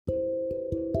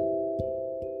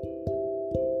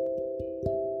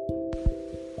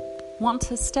Want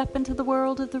to step into the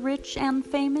world of the rich and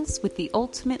famous with the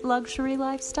ultimate luxury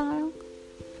lifestyle?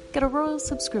 Get a royal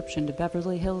subscription to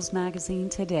Beverly Hills Magazine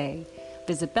today.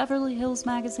 Visit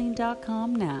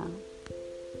BeverlyHillsMagazine.com now.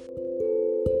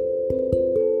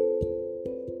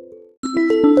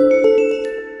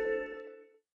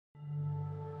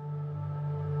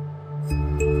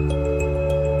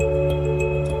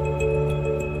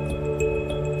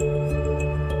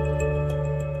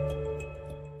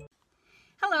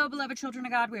 Hello, beloved children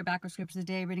of God. We are back with Scripture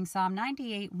today, reading Psalm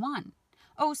 98:1.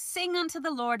 Oh, sing unto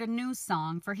the Lord a new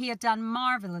song, for he hath done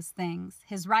marvelous things.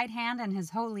 His right hand and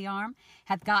his holy arm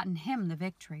hath gotten him the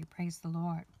victory. Praise the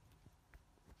Lord.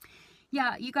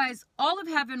 Yeah, you guys, all of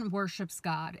heaven worships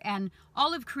God, and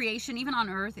all of creation, even on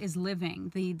earth, is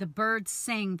living. The birds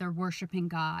sing, they're worshiping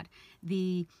God.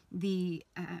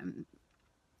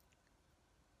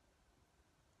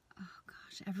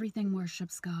 Everything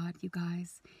worships God, you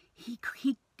guys. He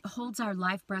holds our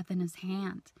life breath in his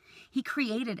hand. He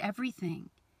created everything.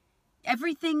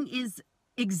 Everything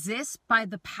exists by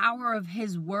the power of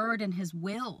his word and his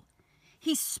will.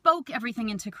 He spoke everything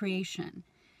into creation.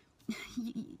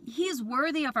 He is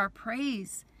worthy of our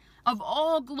praise, of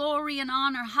all glory and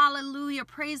honor. Hallelujah.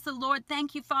 Praise the Lord.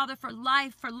 Thank you, Father, for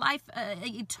life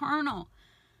eternal,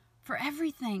 for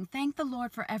everything. Thank the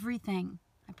Lord for everything.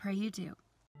 I pray you do.